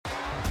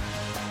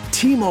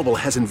T-Mobile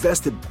has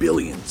invested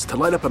billions to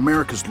light up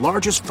America's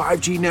largest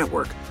 5G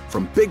network,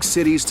 from big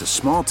cities to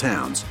small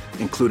towns,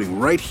 including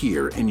right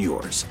here in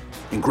yours.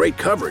 And great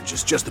coverage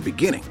is just the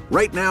beginning.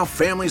 Right now,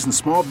 families and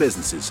small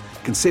businesses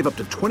can save up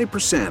to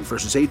 20%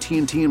 versus AT&T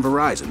and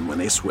Verizon when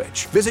they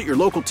switch. Visit your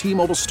local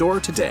T-Mobile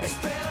store today.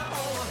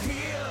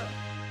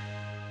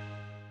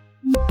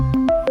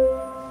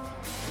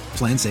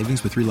 Plan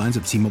savings with 3 lines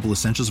of T-Mobile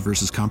Essentials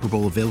versus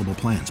comparable available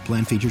plans.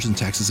 Plan features and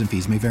taxes and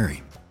fees may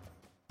vary.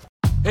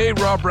 Hey,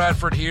 Rob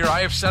Bradford here. I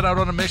have set out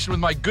on a mission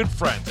with my good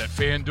friends at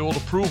FanDuel to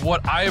prove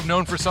what I have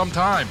known for some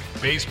time.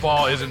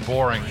 Baseball isn't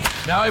boring.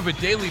 Now I have a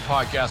daily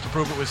podcast to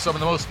prove it with some of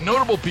the most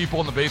notable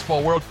people in the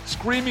baseball world,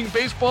 screaming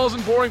baseball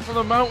isn't boring from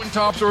the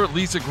mountaintops, or at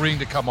least agreeing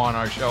to come on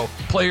our show.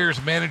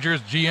 Players,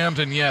 managers, GMs,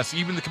 and yes,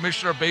 even the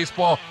commissioner of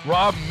baseball,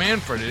 Rob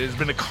Manfred. It has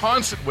been a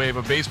constant wave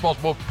of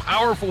baseball's most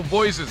powerful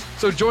voices.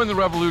 So join the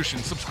revolution.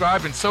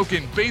 Subscribe and soak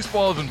in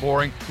Baseball Isn't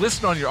Boring.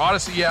 Listen on your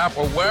Odyssey app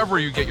or wherever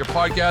you get your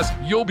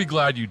podcast. You'll be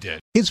glad you did.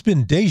 It's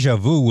been deja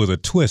vu with a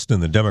twist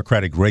in the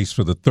Democratic race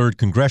for the 3rd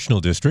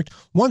Congressional District.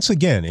 Once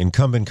again,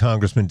 incumbent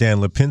Congressman Dan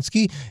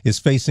Lipinski is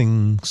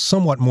facing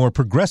somewhat more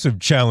progressive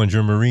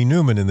challenger Marie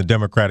Newman in the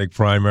Democratic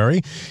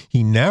primary.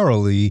 He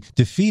narrowly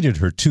defeated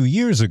her 2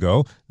 years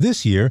ago.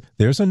 This year,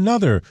 there's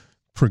another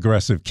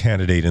progressive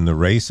candidate in the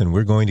race, and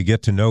we're going to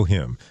get to know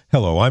him.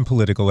 Hello, I'm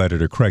political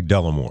editor Craig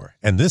Dellamore,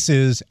 and this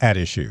is At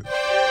Issue.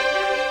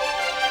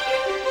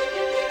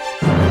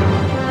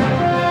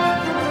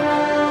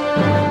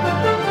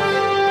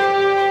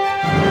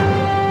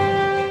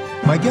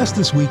 My guest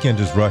this weekend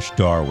is Rush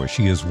Darwish.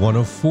 He is one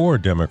of 4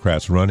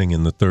 Democrats running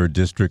in the 3rd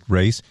District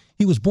race.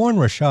 He was born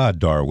Rashad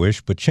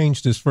Darwish, but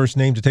changed his first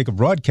name to take a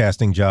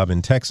broadcasting job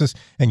in Texas.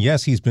 And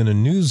yes, he's been a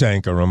news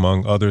anchor,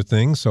 among other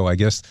things. So I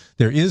guess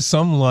there is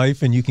some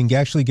life, and you can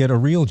actually get a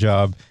real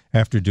job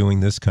after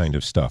doing this kind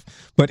of stuff.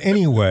 But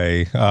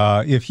anyway,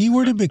 if he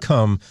were to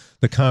become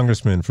the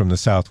congressman from the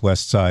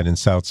Southwest Side and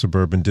South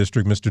Suburban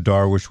District, Mr.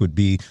 Darwish would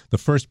be the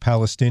first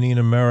Palestinian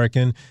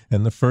American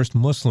and the first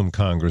Muslim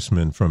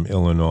congressman from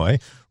Illinois.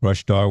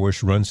 Rush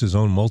Darwish runs his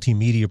own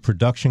multimedia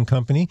production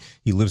company.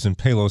 He lives in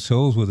Palos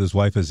Hills with his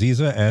wife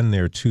Aziza and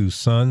their 2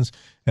 sons.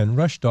 And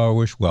Rush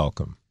Darwish,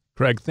 welcome.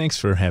 Greg, thanks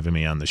for having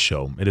me on the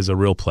show. It is a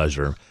real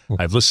pleasure.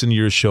 I've listened to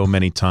your show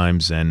many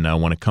times, and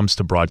when it comes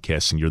to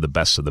broadcasting, you're the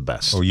best of the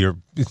best. Oh,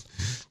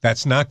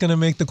 that's not going to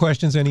make the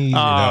questions any easier.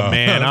 Oh,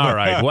 man, all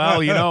right.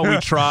 Well, we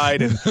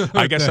tried, and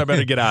I guess I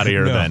better get out of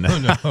here then.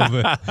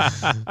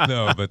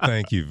 But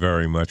thank you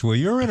very much. Well,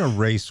 you're in a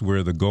race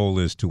where the goal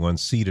is to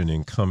unseat an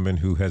incumbent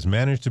who has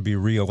managed to be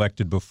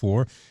reelected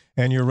before,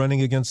 and you're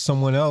running against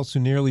someone else who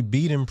nearly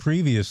beat him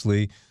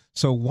previously.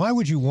 So why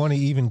would you want to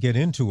even get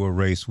into a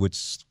race with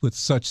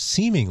such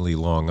seemingly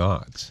long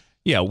odds?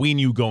 Yeah, we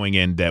knew going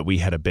in that we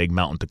had a big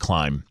mountain to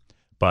climb.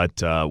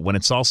 But when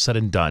it's all said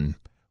and done,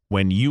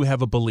 when you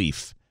have a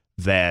belief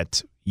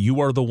that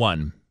you are the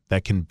one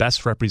that can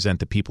best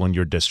represent the people in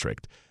your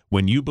district,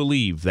 when you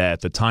believe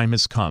that the time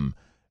has come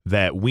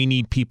that we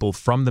need people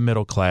from the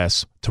middle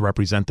class to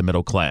represent the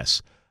middle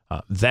class,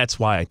 that's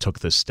why I took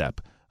this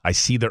step. I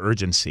see the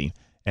urgency.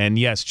 And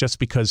yes, just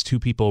because 2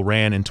 people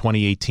ran in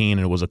 2018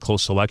 and it was a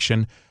close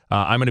election,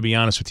 I'm going to be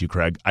honest with you,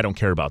 Craig, I don't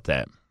care about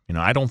that.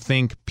 I don't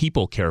think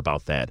people care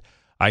about that.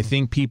 I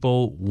think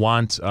people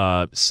want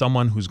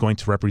someone who's going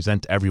to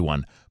represent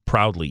everyone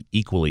proudly,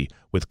 equally,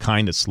 with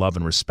kindness, love,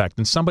 and respect,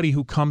 and somebody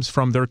who comes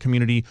from their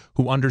community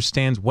who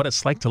understands what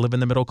it's like to live in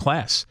the middle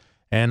class.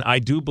 And I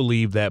do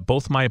believe that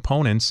both my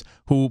opponents,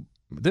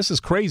 this is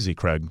crazy,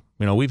 Craig.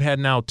 We've had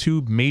now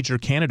 2 major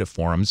candidate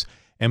forums,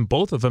 and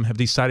both of them have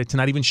decided to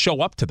not even show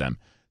up to them.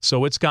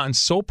 So it's gotten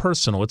so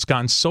personal, it's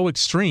gotten so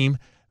extreme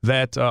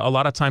that a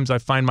lot of times I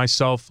find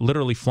myself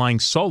literally flying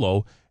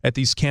solo at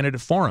these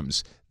candidate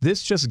forums.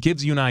 This just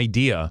gives you an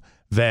idea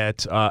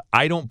that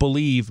I don't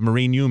believe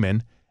Marie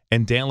Newman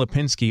and Dan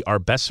Lipinski are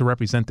best to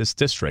represent this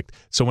district.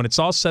 So when it's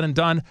all said and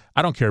done,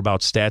 I don't care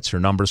about stats or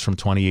numbers from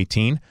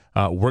 2018.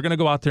 We're going to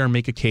go out there and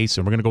make a case,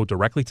 and we're going to go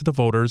directly to the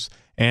voters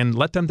and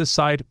let them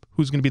decide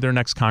who's going to be their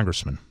next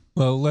congressman.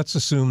 Well, let's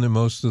assume that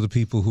most of the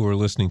people who are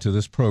listening to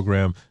this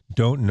program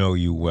don't know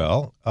you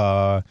well.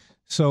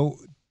 So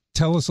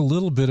tell us a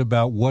little bit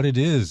about what it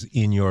is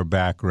in your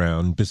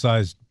background,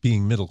 besides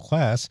being middle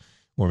class,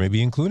 or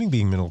maybe including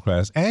being middle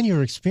class, and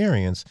your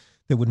experience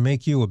that would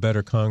make you a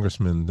better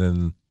congressman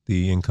than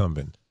the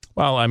incumbent.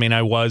 Well,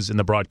 I was in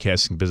the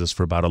broadcasting business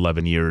for about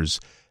 11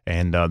 years,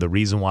 and the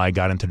reason why I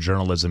got into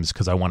journalism is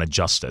because I wanted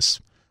justice.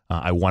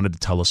 I wanted to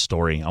tell a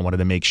story. I wanted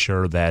to make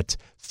sure that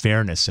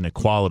fairness and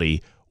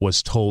equality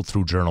was told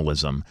through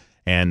journalism.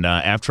 And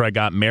after I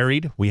got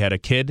married, we had a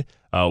kid.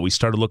 We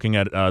started looking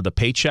at the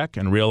paycheck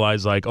and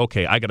realized,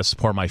 okay, I got to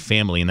support my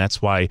family. And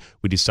that's why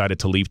we decided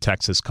to leave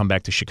Texas, come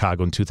back to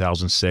Chicago in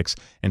 2006,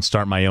 and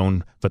start my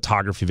own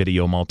photography,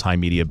 video,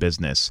 multimedia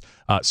business.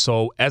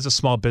 So as a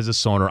small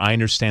business owner, I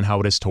understand how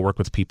it is to work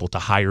with people, to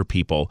hire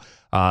people,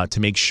 to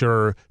make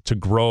sure to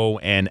grow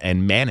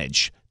and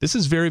manage. This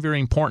is very, very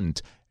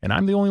important. And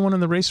I'm the only one in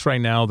the race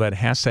right now that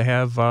has to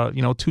have,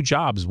 2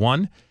 jobs.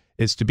 One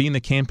is to be in the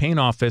campaign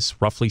office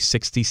roughly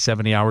 60,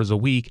 70 hours a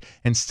week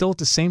and still at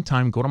the same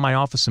time go to my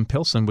office in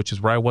Pilsen, which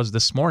is where I was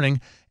this morning,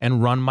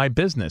 and run my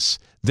business.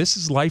 This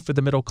is life of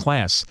the middle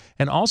class.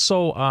 And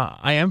also,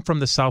 I am from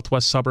the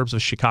southwest suburbs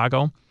of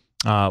Chicago.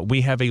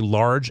 We have a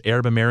large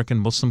Arab American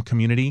Muslim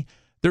community.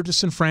 They're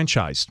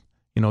disenfranchised.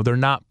 You know, they're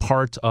not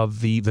part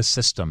of the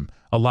system.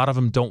 A lot of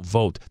them don't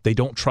vote. They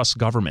don't trust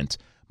government.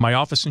 My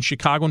office in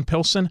Chicago and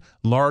Pilsen,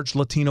 large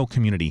Latino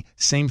community,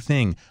 same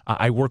thing.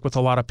 I work with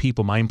a lot of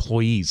people, my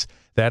employees,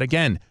 that,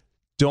 again,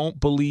 don't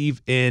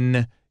believe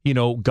in,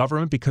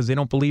 government because they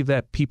don't believe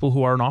that people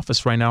who are in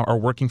office right now are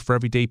working for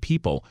everyday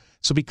people.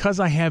 So because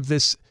I have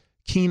this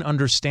keen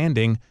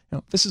understanding,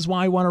 this is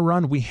why I want to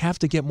run. We have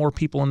to get more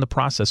people in the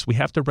process. We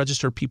have to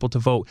register people to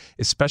vote,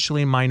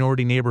 especially in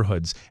minority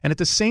neighborhoods. And at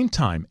the same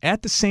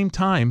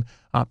time,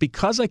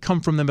 because I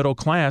come from the middle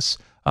class,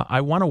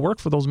 I want to work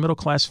for those middle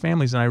class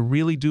families. And I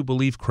really do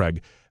believe,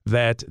 Craig,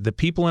 that the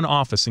people in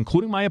office,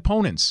 including my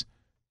opponents,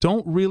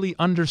 don't really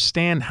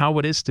understand how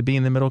it is to be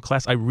in the middle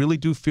class. I really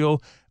do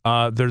feel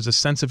there's a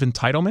sense of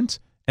entitlement,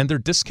 and they're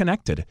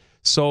disconnected.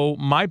 So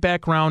my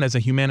background as a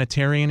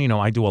humanitarian,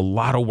 I do a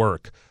lot of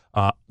work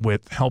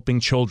with helping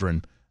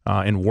children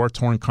in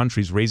war-torn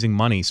countries, raising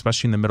money,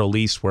 especially in the Middle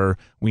East, where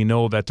we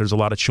know that there's a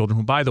lot of children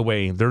who, by the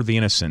way, they're the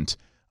innocent.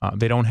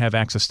 They don't have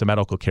access to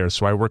medical care.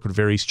 So I work with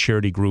various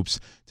charity groups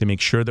to make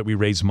sure that we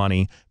raise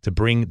money to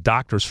bring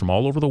doctors from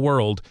all over the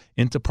world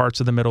into parts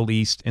of the Middle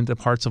East, into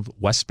parts of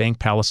West Bank,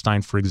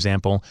 Palestine, for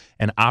example,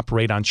 and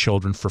operate on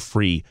children for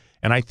free.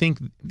 And I think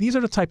these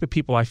are the type of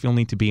people I feel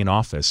need to be in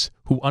office,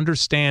 who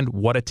understand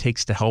what it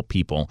takes to help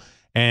people.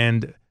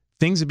 And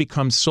things have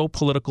become so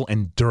political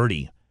and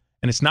dirty.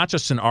 And it's not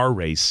just in our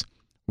race,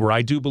 where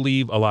I do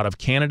believe a lot of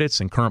candidates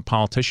and current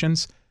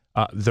politicians,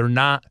 they're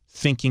not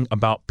thinking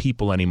about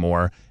people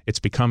anymore. It's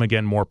become,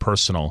 again, more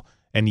personal.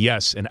 And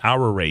yes, in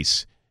our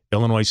race,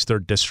 Illinois'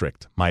 3rd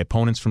District, my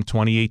opponents from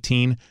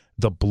 2018,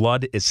 the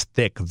blood is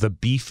thick, the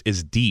beef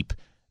is deep,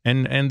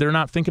 and they're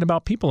not thinking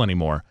about people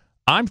anymore.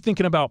 I'm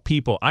thinking about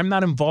people. I'm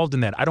not involved in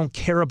that. I don't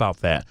care about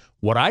that.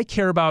 What I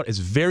care about is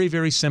very,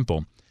 very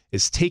simple,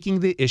 is taking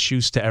the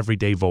issues to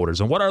everyday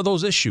voters. And what are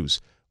those issues?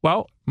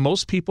 Well,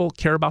 most people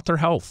care about their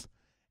health.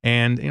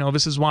 And,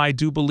 this is why I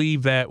do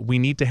believe that we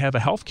need to have a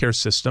healthcare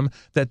system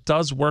that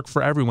does work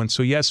for everyone.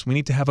 So, yes, we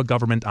need to have a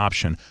government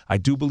option. I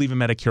do believe in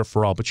Medicare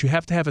for all, but you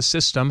have to have a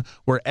system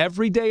where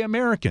everyday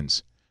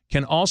Americans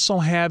can also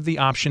have the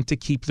option to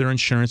keep their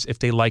insurance if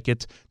they like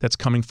it that's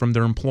coming from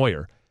their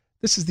employer.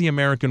 This is the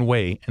American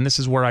way, and this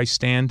is where I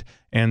stand.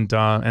 And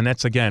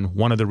that's, again,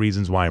 one of the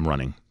reasons why I'm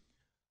running.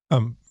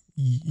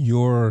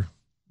 Your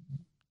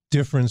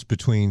difference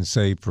between,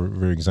 say,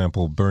 for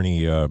example,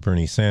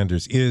 Bernie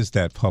Sanders is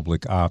that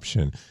public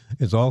option.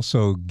 It's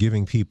also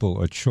giving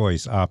people a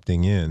choice,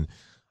 opting in.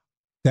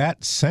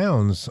 That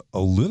sounds a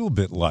little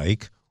bit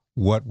like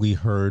what we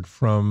heard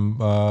from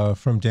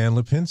Dan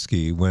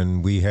Lipinski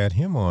when we had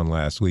him on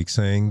last week,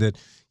 saying that,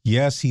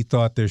 yes, he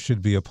thought there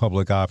should be a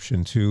public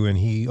option too, and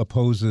he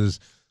opposes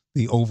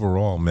the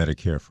overall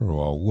Medicare for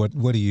all.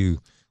 What do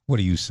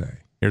you say?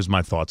 Here's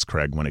my thoughts,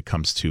 Craig, when it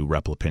comes to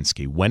Rep.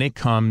 Lipinski. When it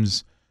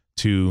comes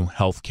to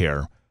health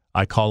care,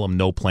 I call him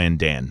No Plan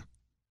Dan,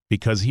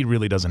 because he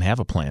really doesn't have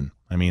a plan.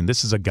 I mean,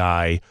 this is a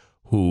guy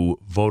who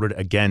voted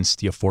against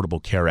the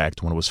Affordable Care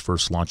Act when it was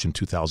first launched in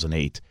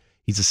 2008.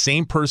 He's the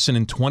same person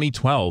in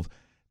 2012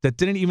 that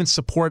didn't even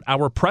support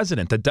our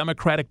president, the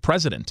Democratic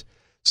president.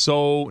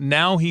 So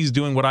now he's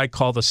doing what I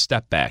call the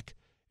step back.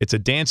 It's a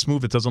dance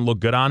move that doesn't look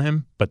good on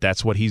him, but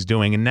that's what he's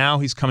doing. And now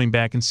he's coming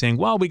back and saying,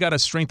 well, we got to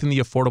strengthen the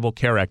Affordable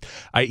Care Act.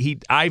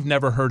 I've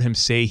never heard him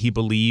say he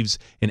believes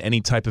in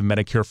any type of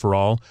Medicare for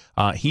all.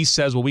 He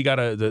says, well, we got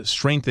to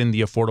strengthen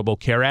the Affordable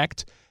Care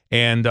Act.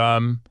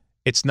 And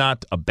it's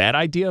not a bad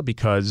idea,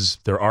 because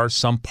there are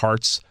some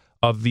parts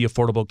of the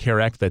Affordable Care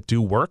Act that do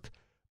work.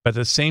 But at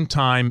the same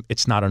time,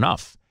 it's not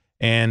enough.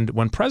 And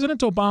when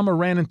President Obama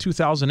ran in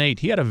 2008,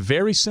 he had a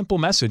very simple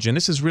message, and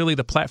this is really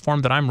the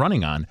platform that I'm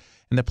running on.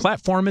 And the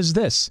platform is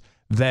this,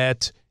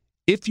 that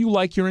if you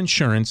like your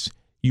insurance,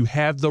 you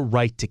have the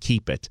right to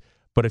keep it.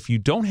 But if you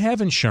don't have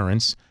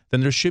insurance,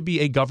 then there should be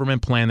a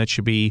government plan that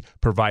should be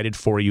provided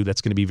for you that's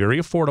going to be very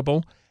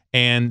affordable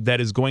and that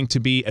is going to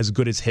be as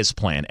good as his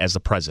plan as the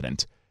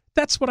president.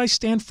 That's what I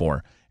stand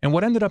for. And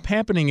what ended up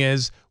happening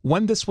is,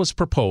 when this was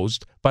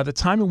proposed, by the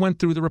time it went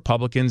through the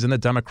Republicans and the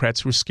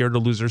Democrats, who were scared to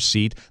lose their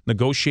seat,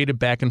 negotiated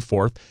back and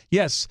forth,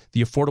 yes,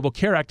 the Affordable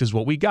Care Act is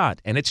what we got,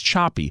 and it's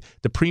choppy.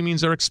 The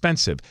premiums are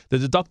expensive. The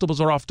deductibles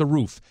are off the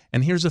roof.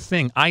 And here's the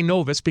thing. I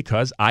know this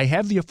because I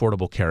have the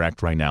Affordable Care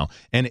Act right now,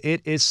 and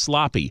it is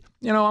sloppy.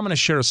 I'm going to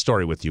share a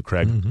story with you,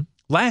 Craig. Mm-hmm.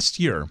 Last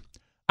year,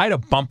 I had a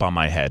bump on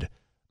my head.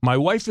 My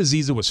wife,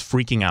 Aziza, was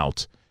freaking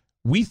out.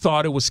 We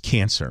thought it was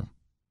cancer.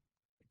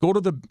 I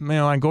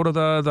go to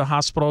the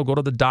hospital, go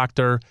to the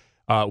doctor.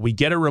 We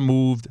get it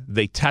removed.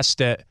 They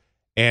test it,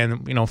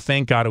 and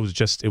thank God it was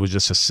just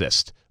a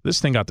cyst.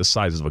 This thing got the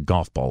size of a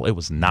golf ball. It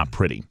was not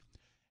pretty.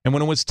 And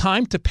when it was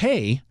time to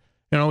pay,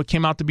 it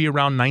came out to be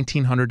around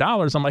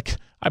 $1,900. I'm like,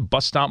 I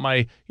bust out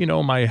my,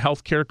 my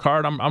health care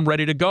card. I'm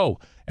ready to go.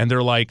 And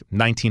they're like,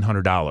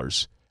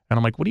 $1,900. And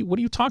I'm like, what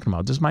are you talking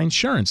about? This is my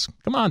insurance.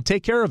 Come on,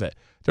 take care of it.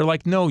 They're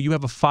like, no, you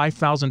have a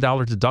 $5,000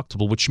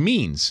 deductible, which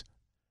means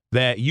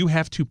that you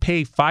have to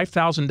pay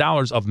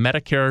 $5,000 of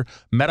Medicare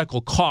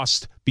medical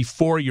cost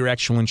before your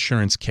actual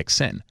insurance kicks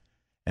in.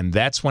 And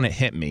that's when it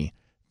hit me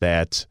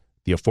that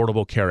the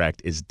Affordable Care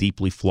Act is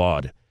deeply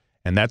flawed.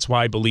 And that's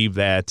why I believe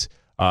that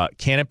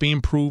can it be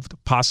improved?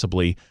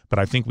 Possibly. But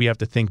I think we have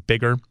to think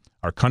bigger.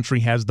 Our country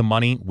has the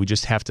money. We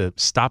just have to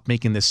stop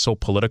making this so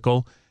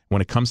political.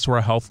 When it comes to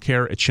our health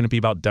care, it shouldn't be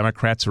about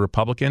Democrats or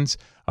Republicans.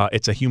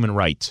 It's a human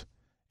right.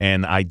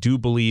 And I do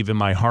believe in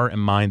my heart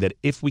and mind that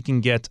if we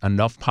can get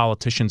enough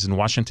politicians in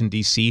Washington,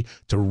 D.C.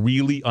 to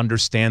really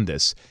understand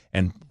this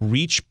and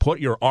put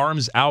your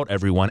arms out,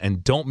 everyone,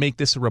 and don't make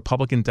this a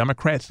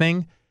Republican-Democrat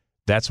thing,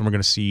 that's when we're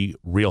going to see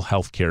real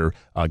health care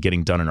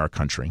getting done in our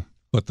country.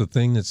 But the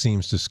thing that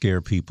seems to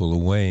scare people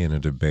away in a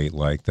debate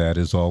like that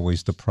is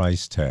always the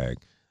price tag.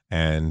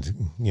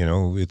 And,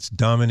 it's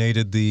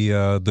dominated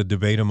the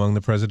debate among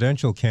the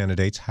presidential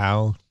candidates.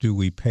 How do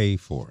we pay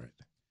for it?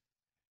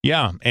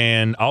 Yeah,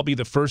 and I'll be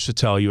the first to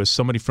tell you, as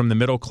somebody from the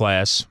middle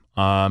class,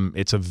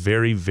 it's a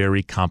very,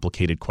 very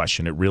complicated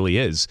question. It really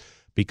is,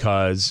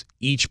 because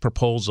each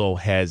proposal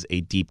has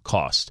a deep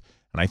cost.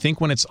 And I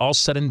think when it's all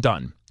said and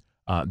done,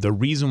 the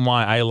reason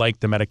why I like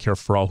the Medicare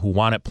for All Who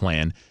Want It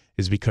plan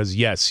is because,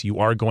 yes, you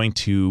are going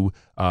to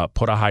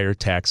put a higher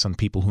tax on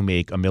people who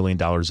make $1 million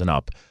and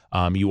up.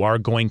 You are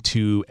going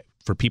to,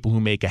 for people who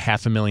make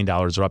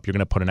 $500,000 or up, you're going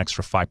to put an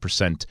extra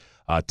 5%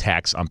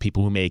 tax on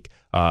people who make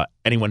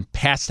anyone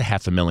past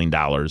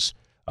 $500,000.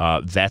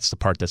 That's the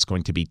part that's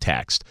going to be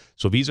taxed.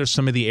 So these are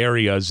some of the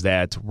areas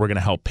that we're going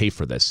to help pay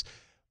for this.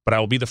 But I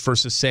will be the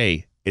first to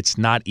say it's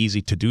not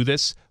easy to do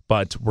this,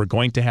 but we're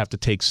going to have to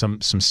take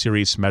some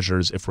serious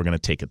measures if we're going to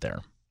take it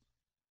there.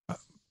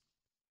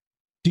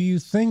 Do you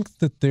think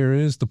that there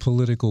is the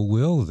political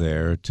will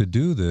there to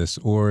do this,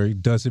 or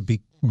does it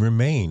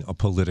remain a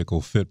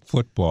political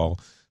football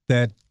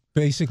that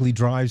basically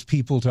drives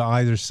people to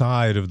either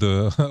side of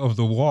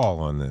the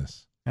wall on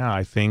this? Yeah,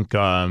 I think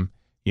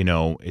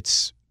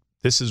this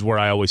is where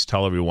I always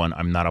tell everyone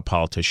I'm not a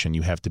politician.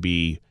 You have to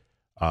be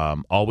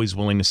always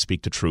willing to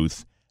speak the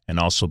truth and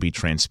also be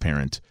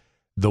transparent.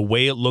 The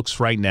way it looks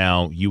right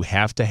now, you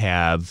have to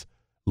have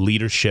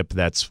leadership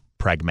that's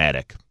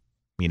pragmatic.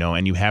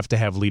 And you have to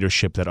have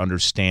leadership that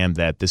understand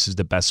that this is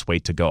the best way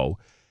to go.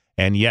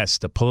 And yes,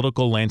 the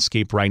political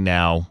landscape right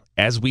now,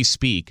 as we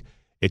speak,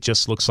 it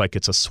just looks like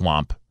it's a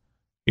swamp.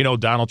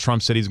 Donald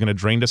Trump said he's going to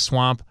drain the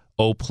swamp.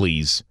 Oh,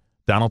 please.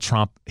 Donald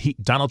Trump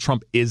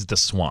is the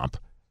swamp.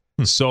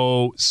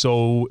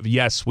 So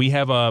yes, we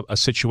have a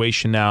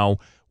situation now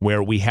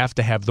where we have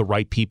to have the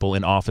right people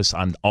in office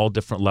on all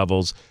different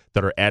levels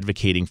that are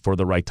advocating for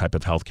the right type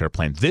of health care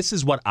plan. This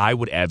is what I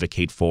would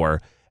advocate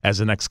for as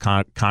the next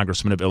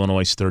congressman of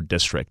Illinois' 3rd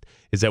District,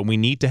 is that we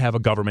need to have a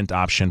government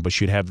option, but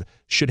should have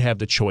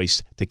the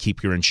choice to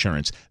keep your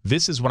insurance.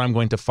 This is what I'm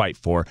going to fight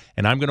for,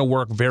 and I'm going to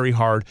work very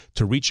hard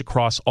to reach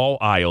across all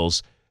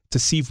aisles to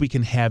see if we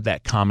can have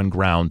that common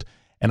ground.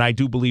 And I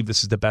do believe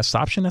this is the best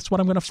option. That's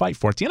what I'm going to fight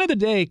for. At the end of the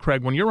day,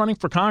 Craig, when you're running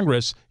for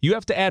Congress, you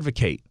have to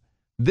advocate.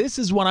 This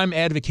is what I'm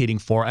advocating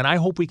for, and I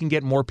hope we can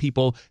get more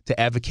people to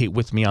advocate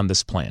with me on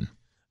this plan.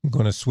 I'm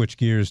going to switch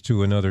gears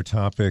to another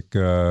topic.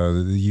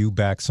 You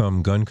back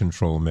some gun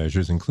control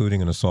measures,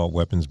 including an assault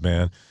weapons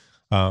ban.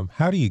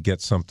 How do you get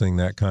something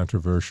that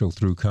controversial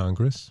through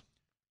Congress?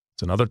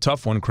 It's another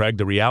tough one, Craig.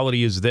 The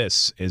reality is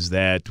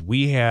that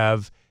we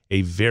have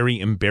a very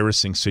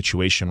embarrassing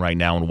situation right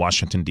now in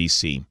Washington,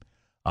 D.C.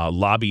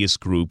 Lobbyist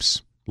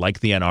groups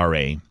like the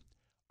NRA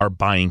are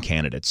buying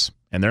candidates.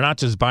 And they're not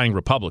just buying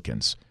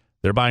Republicans.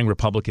 They're buying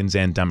Republicans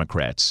and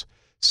Democrats.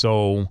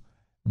 So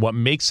what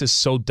makes this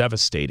so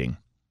devastating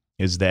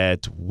is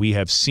that we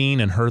have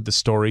seen and heard the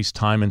stories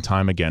time and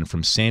time again,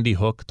 from Sandy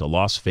Hook to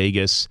Las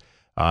Vegas,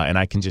 and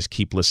I can just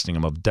keep listing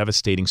them, of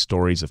devastating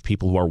stories of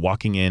people who are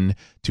walking in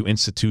to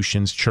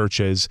institutions,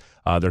 churches.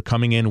 They're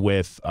coming in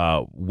with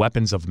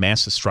weapons of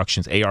mass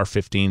destruction,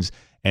 AR-15s,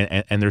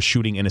 and they're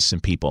shooting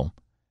innocent people.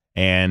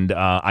 And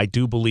I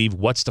do believe,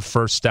 what's the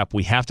first step?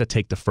 We have to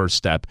take the first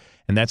step,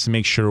 and that's to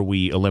make sure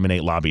we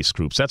eliminate lobbyist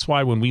groups. That's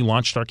why when we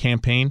launched our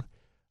campaign,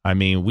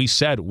 we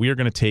said we're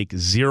going to take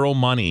zero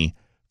money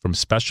from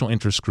special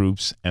interest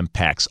groups and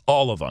PACs,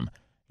 all of them.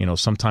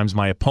 Sometimes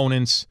my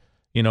opponents,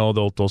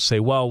 they'll say,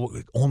 well,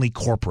 only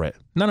corporate.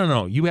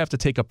 No. You have to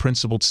take a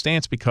principled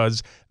stance,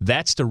 because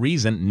that's the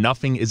reason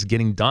nothing is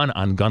getting done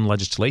on gun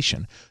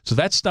legislation. So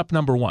that's step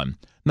number one.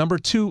 Number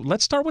two,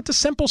 let's start with the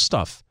simple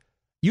stuff.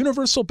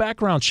 Universal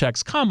background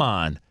checks. Come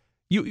on.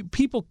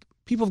 People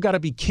have got to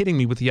be kidding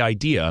me with the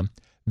idea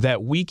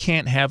that we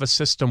can't have a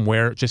system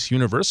where just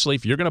universally,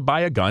 if you're going to buy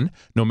a gun,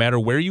 no matter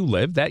where you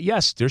live, that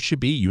yes, there should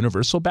be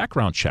universal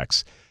background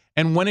checks.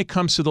 And when it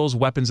comes to those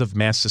weapons of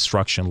mass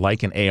destruction,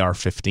 like an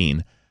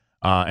AR-15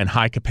 and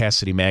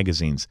high-capacity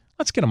magazines,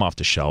 let's get them off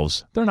the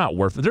shelves. They're not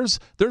worth it.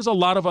 There's a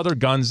lot of other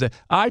guns that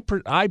I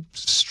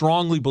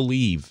strongly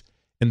believe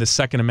in the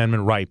Second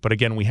Amendment right. But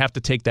again, we have to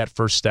take that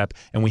first step,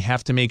 and we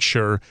have to make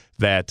sure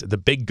that the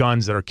big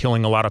guns that are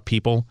killing a lot of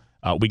people,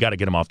 we got to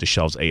get them off the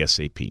shelves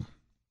ASAP.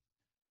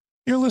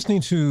 You're listening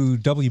to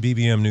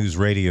WBBM News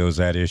Radio's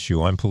At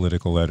Issue. I'm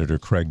political editor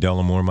Craig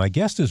Dellamore. My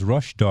guest is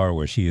Rush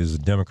Darwish. He is a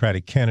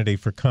Democratic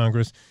candidate for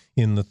Congress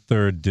in the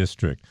 3rd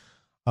District.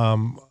 I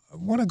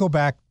want to go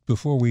back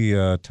before we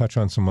touch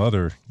on some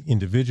other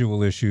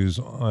individual issues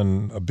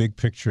on a big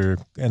picture,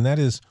 and that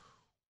is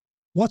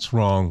what's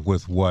wrong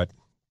with what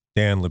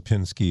Dan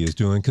Lipinski is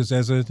doing? Because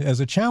as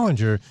a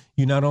challenger,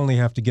 you not only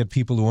have to get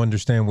people to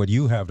understand what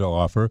you have to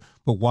offer,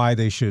 but why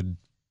they should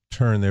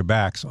turn their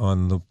backs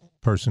on the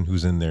person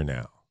who's in there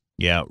now.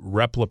 Yeah,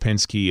 Rep.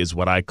 Lipinski is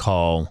what I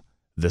call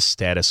the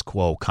status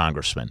quo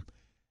congressman.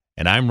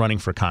 And I'm running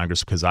for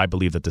Congress because I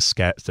believe that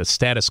the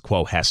status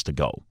quo has to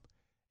go.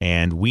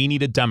 And we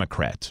need a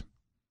Democrat,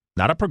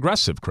 not a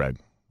progressive, Craig.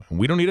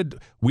 We don't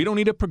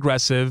need a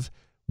progressive.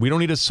 We don't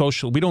need a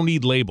social. We don't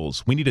need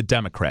labels. We need a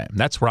Democrat. And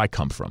that's where I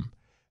come from.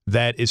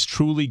 That is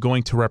truly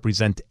going to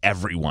represent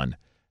everyone.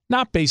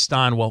 Not based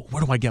on, well,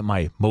 where do I get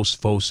my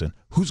most votes and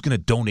who's going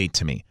to donate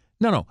to me?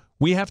 No.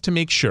 We have to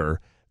make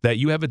sure that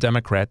you have a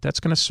Democrat that's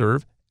going to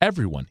serve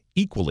everyone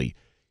equally.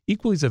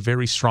 Equally is a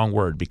very strong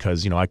word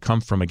because, I come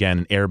from, again,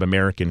 an Arab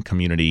American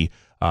community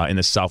in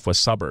the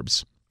southwest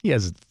suburbs. He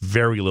has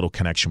very little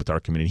connection with our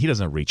community. He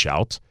doesn't reach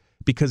out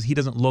because he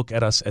doesn't look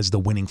at us as the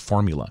winning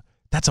formula.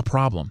 That's a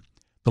problem.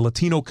 The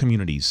Latino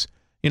communities.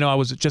 I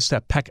was just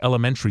at Peck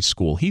Elementary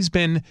School. He's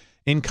been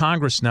in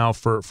Congress now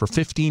for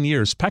 15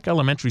 years. Peck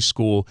Elementary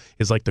School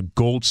is like the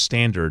gold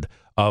standard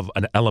of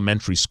an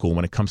elementary school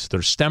when it comes to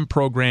their STEM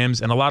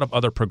programs and a lot of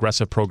other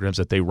progressive programs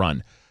that they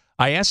run.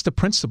 I asked the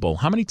principal,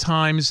 how many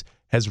times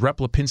has Rep.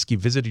 Lipinski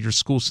visited your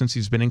school since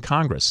he's been in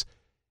Congress?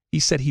 He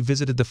said he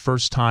visited the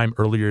first time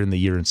earlier in the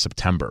year in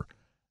September.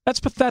 That's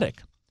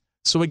pathetic.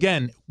 So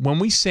again, when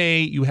we say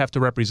you have to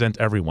represent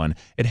everyone,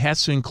 it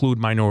has to include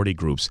minority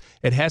groups.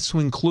 It has to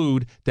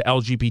include the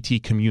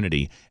LGBT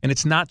community. And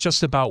it's not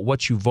just about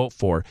what you vote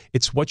for.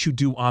 It's what you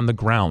do on the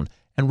ground.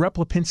 And Rep.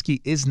 Lipinski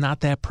is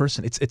not that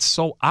person. It's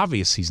so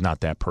obvious he's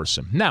not that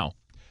person. Now,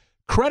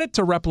 credit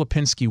to Rep.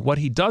 Lipinski. What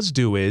he does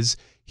do is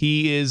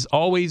he is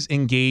always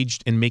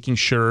engaged in making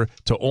sure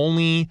to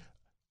only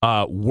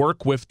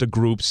work with the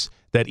groups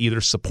that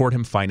either support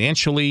him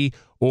financially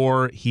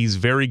or he's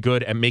very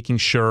good at making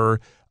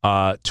sure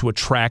to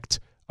attract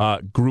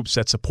groups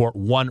that support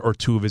one or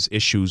two of his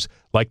issues,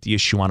 like the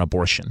issue on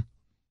abortion.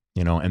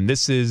 And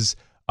this is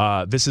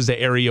the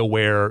area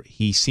where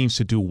he seems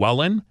to do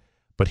well in.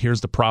 But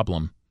here's the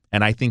problem,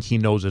 and I think he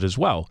knows it as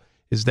well,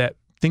 is that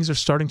things are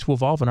starting to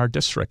evolve in our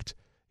district.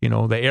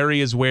 The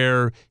areas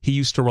where he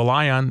used to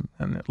rely on,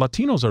 and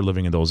Latinos are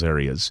living in those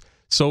areas.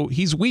 So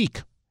he's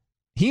weak.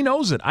 He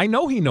knows it. I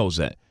know he knows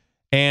it.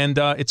 And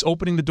it's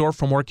opening the door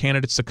for more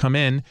candidates to come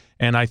in.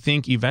 And I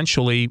think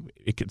eventually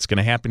it's going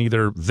to happen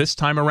either this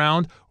time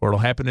around or it'll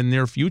happen in the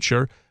near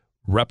future.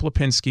 Rep.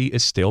 Lipinski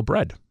is stale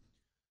bread.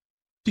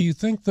 Do you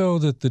think, though,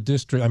 that the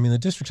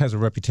district has a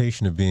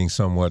reputation of being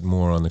somewhat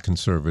more on the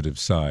conservative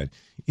side.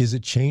 Is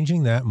it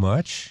changing that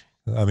much?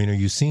 Are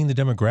you seeing the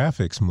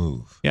demographics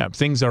move? Yeah,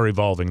 things are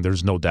evolving.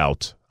 There's no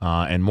doubt.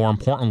 And more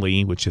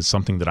importantly, which is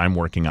something that I'm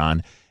working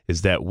on,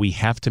 is that we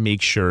have to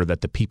make sure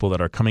that the people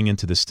that are coming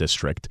into this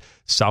district,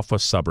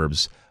 southwest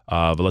suburbs,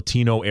 the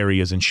Latino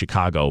areas in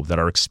Chicago that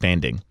are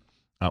expanding,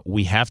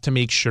 we have to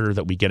make sure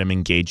that we get them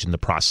engaged in the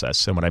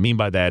process. And what I mean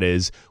by that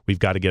is we've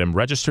got to get them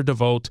registered to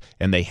vote,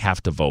 and they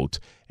have to vote.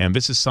 And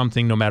this is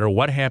something, no matter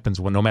what happens,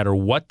 no matter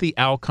what the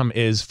outcome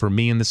is for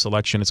me in this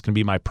election, it's going to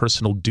be my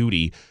personal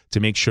duty to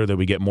make sure that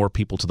we get more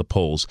people to the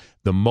polls.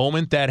 The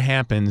moment that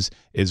happens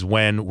is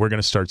when we're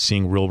going to start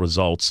seeing real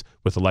results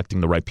with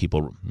electing the right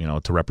people,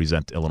 to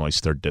represent Illinois'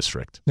 3rd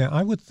District. Now,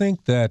 I would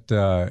think that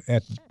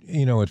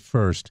at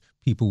first,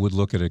 people would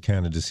look at a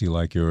candidacy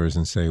like yours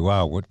and say,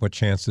 "Wow, what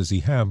chance does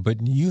he have?"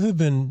 But you have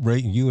been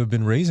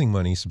raising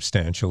money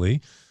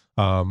substantially.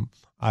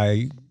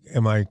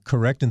 Am I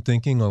correct in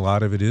thinking a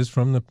lot of it is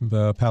from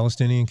the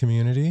Palestinian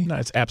community? No,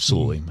 it's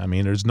absolutely.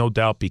 There's no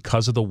doubt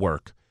because of the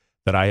work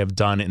that I have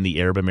done in the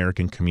Arab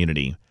American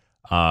community.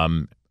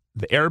 The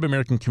Arab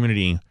American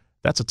community,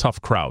 that's a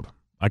tough crowd.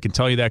 I can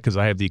tell you that because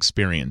I have the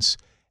experience.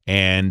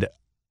 And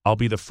I'll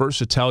be the first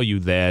to tell you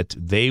that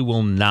they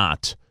will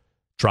not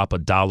drop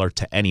 $1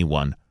 to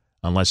anyone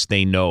unless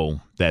they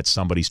know that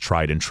somebody's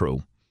tried and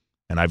true.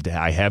 And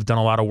I have done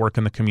a lot of work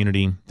in the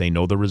community. They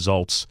know the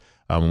results.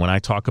 When I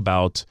talk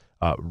about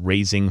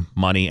raising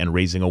money and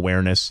raising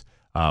awareness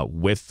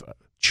with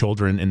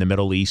children in the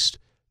Middle East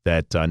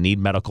that need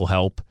medical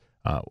help,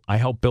 I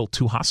helped build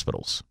 2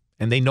 hospitals,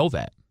 and they know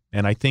that.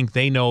 And I think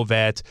they know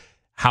that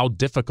how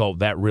difficult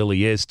that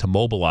really is to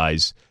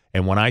mobilize.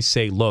 And when I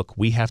say, look,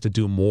 we have to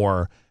do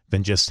more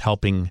than just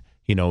helping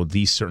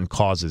these certain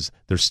causes.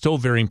 They're still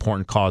very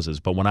important causes.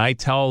 But when I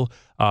tell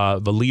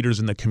the leaders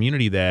in the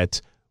community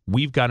that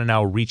we've got to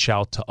now reach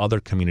out to other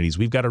communities.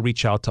 We've got to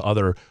reach out to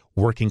other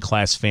working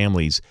class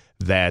families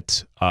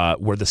that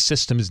where the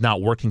system is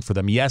not working for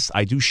them. Yes,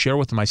 I do share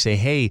with them. I say,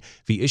 hey,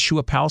 the issue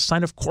of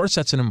Palestine, of course,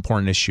 that's an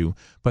important issue.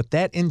 But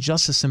that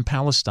injustice in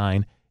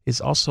Palestine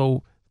is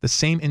also the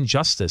same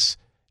injustice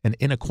and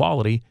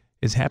inequality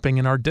is happening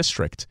in our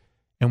district.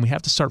 And we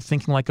have to start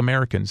thinking like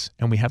Americans,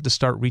 and we have to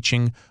start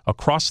reaching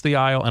across the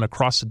aisle and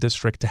across the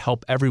district to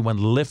help everyone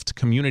lift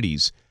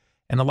communities.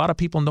 And a lot of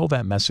people know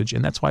that message,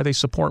 and that's why they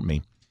support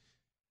me.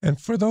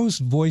 And for those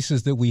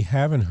voices that we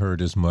haven't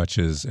heard as much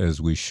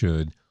as we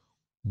should,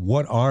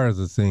 what are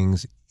the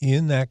things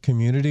in that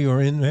community or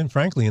and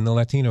frankly, in the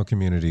Latino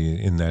community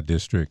in that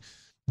district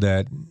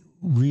that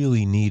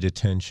really need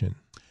attention?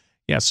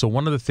 Yeah, so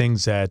one of the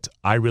things that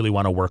I really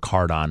want to work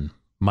hard on,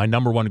 my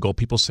number one goal,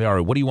 people say, all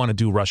right, what do you want to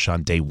do, Rush,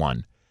 on day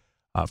one?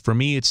 For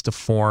me, it's to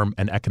form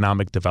an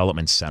economic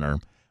development center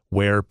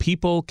where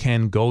people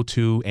can go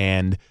to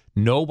and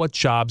know what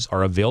jobs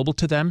are available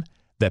to them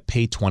that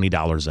pay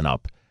 $20 and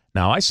up.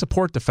 Now, I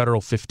support the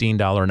federal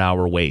 $15 an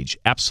hour wage,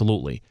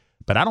 absolutely,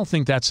 but I don't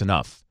think that's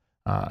enough.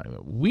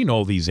 We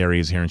know these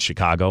areas here in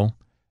Chicago.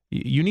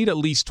 You need at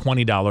least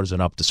 $20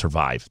 and up to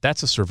survive.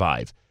 That's a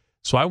survive.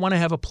 So I want to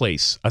have a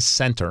place, a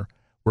center,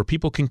 where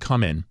people can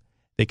come in.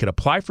 They could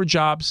apply for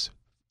jobs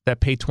that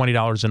pay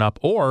 $20 and up,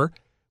 or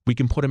we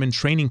can put them in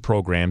training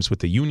programs with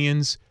the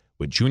unions,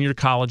 with junior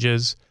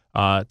colleges,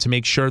 to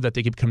make sure that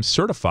they can become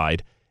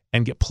certified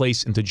and get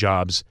placed into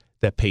jobs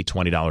that pay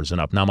 $20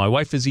 and up. Now, my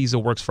wife,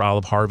 Aziza, works for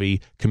Olive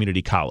Harvey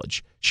Community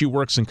College. She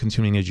works in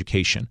continuing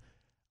education.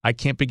 I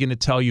can't begin to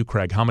tell you,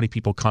 Craig, how many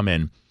people come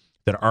in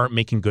that aren't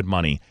making good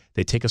money.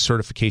 They take a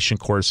certification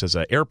course as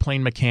an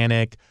airplane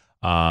mechanic,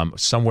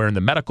 somewhere in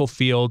the medical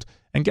field,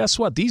 and guess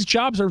what? These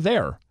jobs are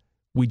there.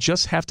 We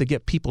just have to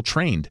get people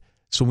trained.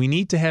 So we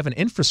need to have an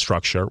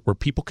infrastructure where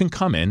people can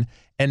come in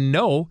and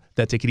know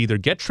that they could either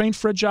get trained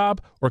for a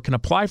job or can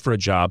apply for a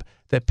job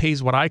that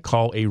pays what I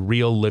call a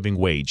real living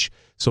wage.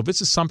 So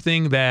this is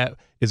something that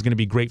is going to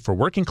be great for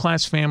working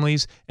class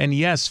families, and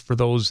yes, for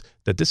those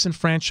the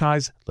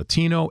disenfranchised,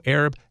 Latino,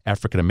 Arab,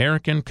 African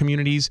American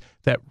communities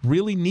that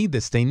really need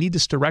this. They need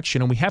this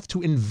direction, and we have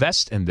to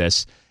invest in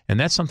this, and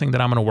that's something that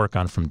I'm going to work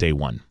on from day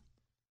one.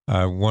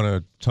 I want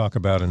to talk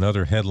about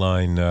another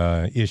headline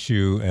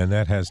issue, and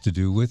that has to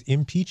do with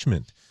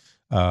impeachment.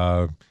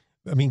 I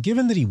mean,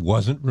 given that he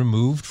wasn't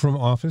removed from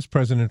office,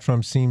 President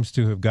Trump seems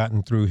to have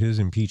gotten through his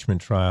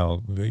impeachment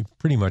trial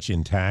pretty much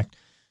intact.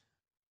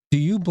 Do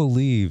you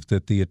believe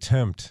that the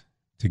attempt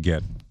to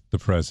get the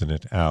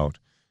president out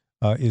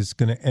is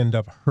going to end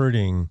up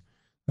hurting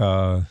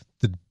the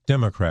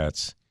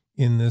Democrats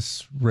in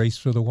this race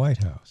for the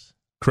White House?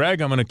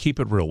 Craig, I'm going to keep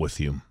it real with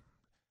you.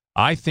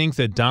 I think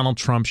that Donald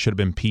Trump should have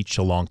been impeached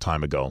a long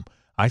time ago.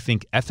 I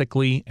think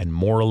ethically and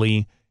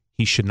morally,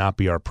 he should not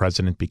be our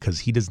president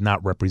because he does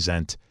not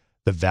represent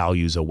the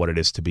values of what it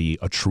is to be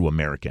a true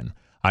American.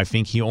 I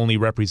think he only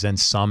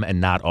represents some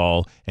and not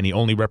all, and he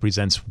only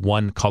represents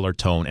one color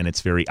tone, and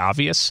it's very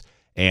obvious,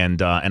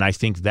 and I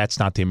think that's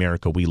not the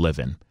America we live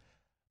in.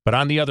 But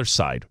on the other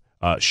side,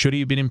 should he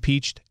have been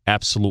impeached?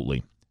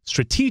 Absolutely.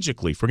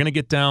 Strategically, if we're going to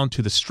get down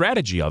to the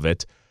strategy of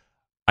it,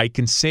 I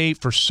can say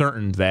for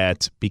certain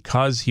that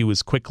because he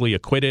was quickly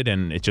acquitted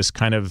and it just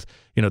kind of,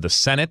 the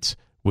Senate,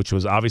 which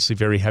was obviously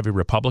very heavy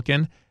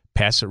Republican,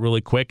 passed it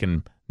really quick,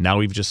 and now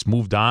we've just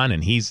moved on,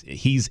 and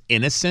he's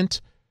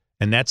innocent,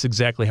 and that's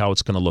exactly how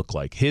it's going to look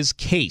like. His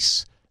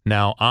case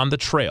now on the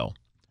trail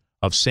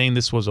of saying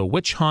this was a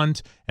witch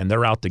hunt and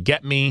they're out to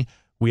get me,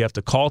 we have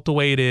to call it the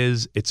way it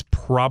is. It's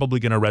probably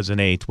going to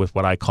resonate with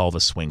what I call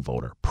the swing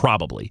voter,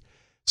 probably.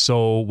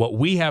 So what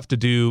we have to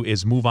do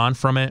is move on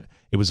from it.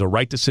 It was a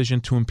right decision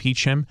to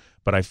impeach him,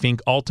 but I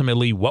think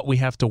ultimately what we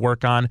have to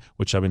work on,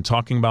 which I've been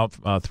talking about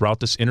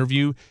throughout this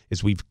interview,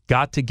 is we've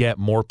got to get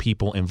more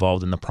people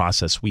involved in the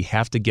process. We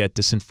have to get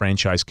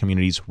disenfranchised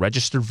communities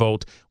registered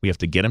vote. We have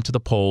to get them to the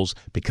polls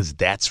because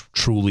that's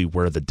truly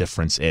where the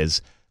difference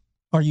is.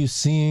 Are you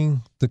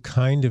seeing the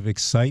kind of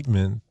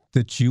excitement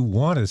that you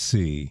want to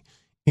see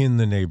in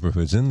the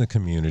neighborhoods, in the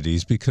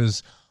communities?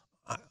 Because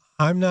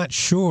I'm not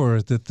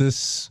sure that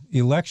this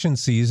election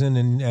season,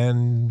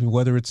 and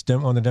whether it's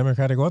on the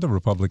Democratic or the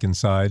Republican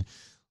side,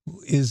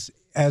 is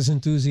as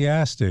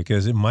enthusiastic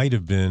as it might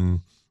have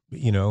been,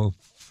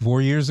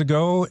 4 years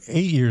ago,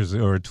 8 years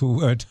or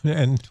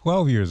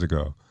 12 years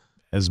ago.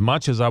 As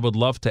much as I would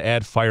love to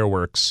add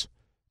fireworks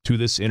to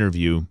this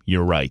interview,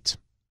 you're right.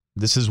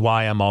 This is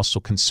why I'm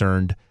also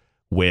concerned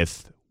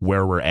with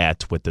where we're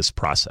at with this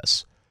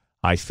process.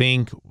 I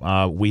think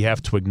we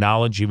have to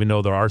acknowledge, even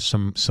though there are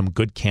some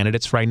good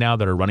candidates right now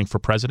that are running for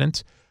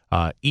president,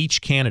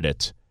 each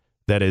candidate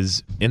that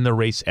is in the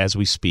race as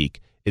we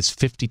speak is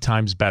 50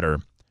 times better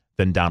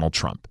than Donald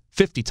Trump.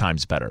 50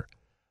 times better.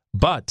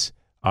 But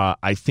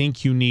I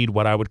think you need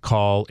what I would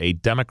call a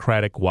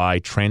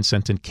Democratic-wide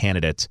transcendent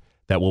candidate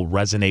that will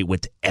resonate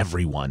with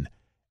everyone.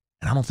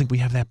 And I don't think we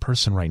have that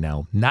person right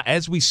now. Not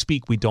as we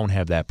speak, we don't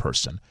have that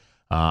person.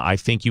 I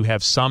think you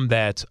have some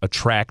that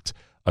attract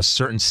a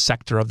certain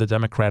sector of the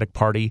Democratic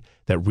Party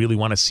that really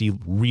want to see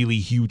really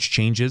huge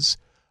changes.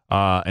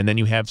 And then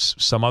you have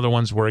some other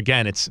ones where,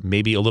 again, it's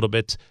maybe a little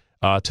bit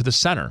to the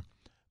center.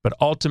 But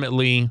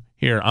ultimately,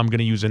 here, I'm going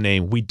to use a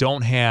name. We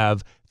don't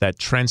have that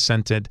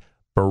transcendent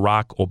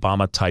Barack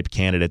Obama-type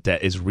candidate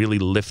that is really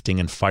lifting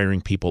and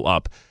firing people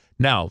up.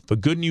 Now, the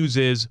good news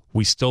is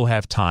we still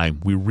have time.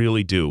 We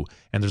really do.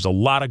 And there's a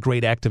lot of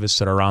great activists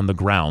that are on the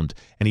ground.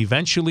 And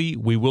eventually,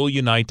 we will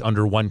unite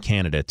under one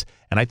candidate.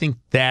 And I think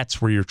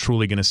that's where you're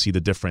truly going to see the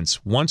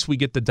difference. Once we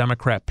get the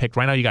Democrat pick,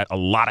 right now you got a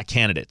lot of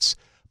candidates.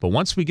 But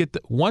once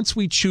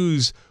we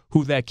choose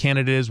who that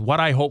candidate is, what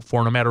I hope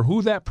for, no matter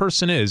who that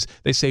person is,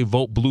 they say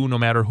vote blue no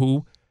matter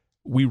who.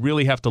 We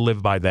really have to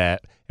live by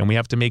that. And we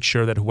have to make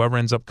sure that whoever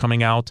ends up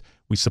coming out,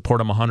 we support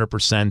them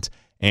 100%.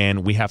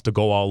 And we have to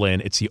go all in.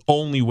 It's the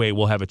only way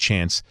we'll have a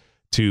chance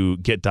to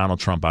get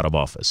Donald Trump out of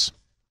office.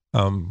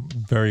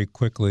 Very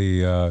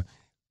quickly,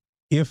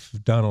 if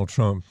Donald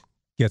Trump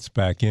gets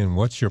back in,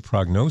 what's your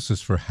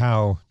prognosis for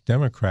how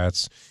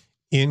Democrats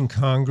in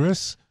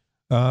Congress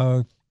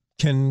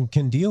can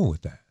deal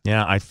with that?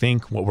 Yeah, I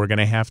think what we're going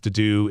to have to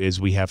do is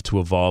we have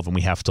to evolve and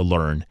we have to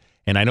learn.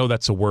 And I know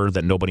that's a word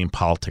that nobody in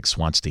politics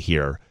wants to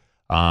hear.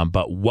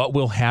 But what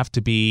will have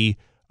to be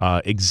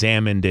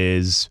examined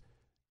is,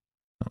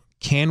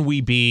 can we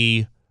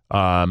be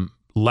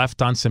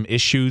left on some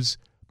issues,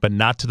 but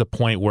not to the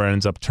point where it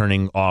ends up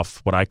turning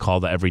off what I call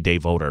the everyday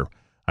voter?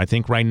 I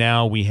think right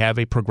now we have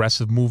a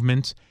progressive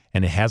movement,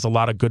 and it has a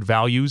lot of good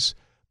values,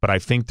 but I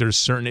think there's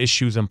certain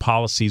issues and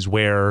policies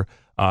where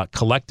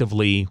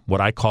collectively, what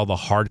I call the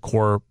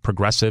hardcore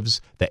progressives,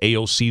 the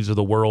AOCs of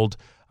the world,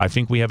 I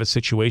think we have a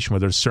situation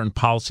where there's certain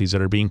policies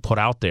that are being put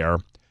out there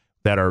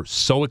that are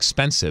so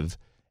expensive,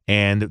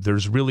 and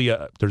there's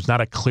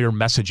not a clear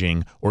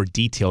messaging or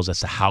details as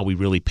to how we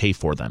really pay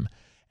for them.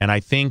 And I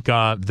think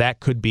that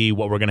could be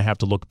what we're going to have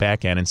to look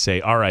back at and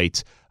say, all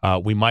right,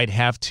 we might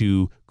have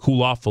to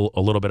cool off a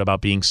little bit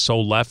about being so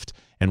left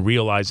and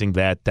realizing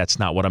that that's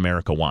not what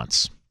America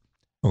wants.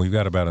 Well, we've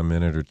got about a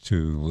minute or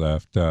two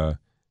left.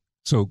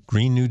 So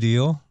Green New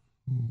Deal?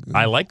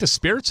 I like the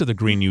spirits of the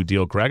Green New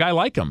Deal, Greg. I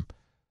like them.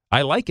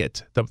 I like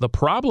it. The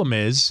problem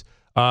is,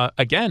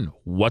 again,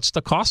 what's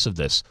the cost of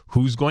this?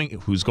 Who's going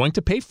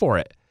to pay for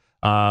it?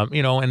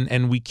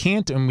 And we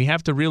can't, and we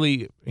have to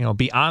really,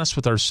 be honest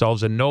with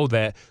ourselves and know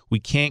that we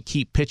can't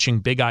keep pitching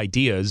big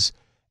ideas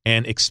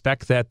and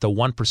expect that the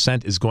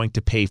 1% is going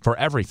to pay for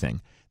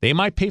everything. They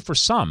might pay for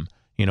some.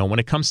 When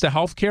it comes to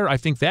healthcare, I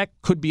think that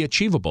could be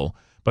achievable.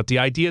 But the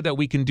idea that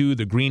we can do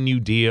the Green New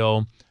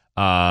Deal,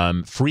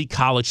 free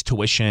college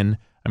tuition,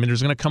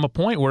 there's going to come a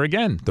point where,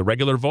 again, the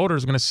regular voter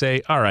is going to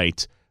say, all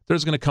right,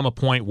 there's going to come a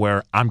point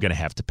where I'm going to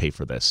have to pay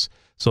for this.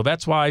 So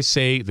that's why I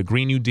say the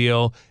Green New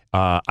Deal,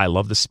 I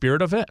love the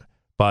spirit of it,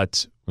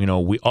 but,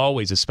 we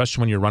always,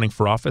 especially when you're running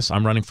for office,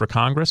 I'm running for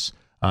Congress,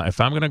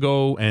 if I'm going to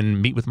go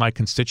and meet with my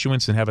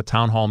constituents and have a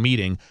town hall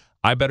meeting,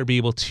 I better be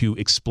able to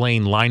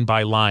explain line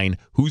by line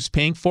who's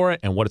paying for it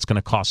and what it's going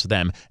to cost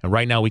them. And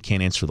right now we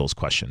can't answer those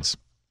questions.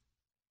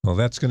 Well,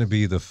 that's going to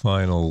be the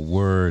final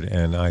word,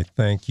 and I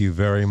thank you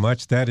very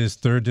much. That is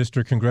 3rd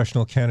District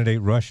Congressional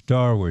candidate Rush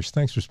Darwish.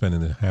 Thanks for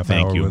spending the half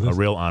hour with us. A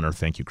real honor.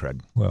 Thank you,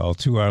 Craig. Well,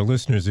 to our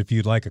listeners, if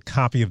you'd like a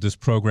copy of this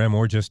program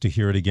or just to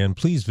hear it again,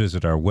 please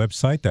visit our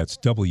website. That's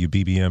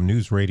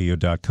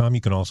WBBMNewsRadio.com.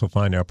 You can also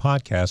find our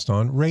podcast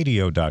on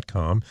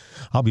radio.com.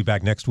 I'll be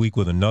back next week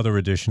with another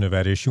edition of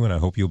At Issue, and I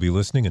hope you'll be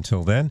listening.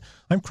 Until then,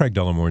 I'm Craig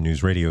Dellamore,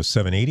 News Radio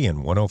 780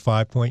 and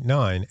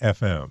 105.9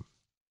 FM.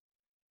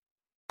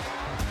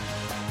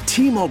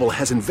 T-Mobile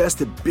has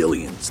invested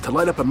billions to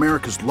light up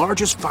America's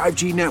largest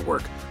 5G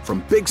network,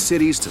 from big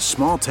cities to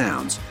small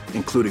towns,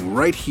 including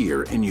right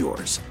here in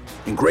yours.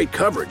 And great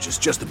coverage is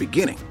just the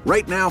beginning.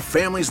 Right now,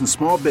 families and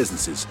small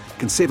businesses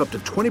can save up to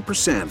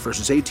 20%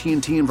 versus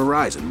AT&T and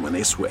Verizon when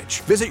they switch.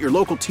 Visit your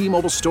local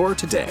T-Mobile store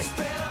today.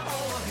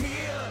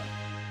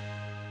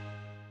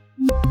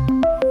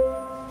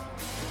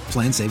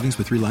 Plan savings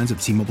with 3 lines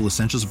of T-Mobile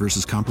Essentials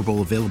versus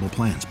comparable available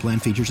plans. Plan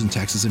features and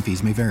taxes and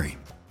fees may vary.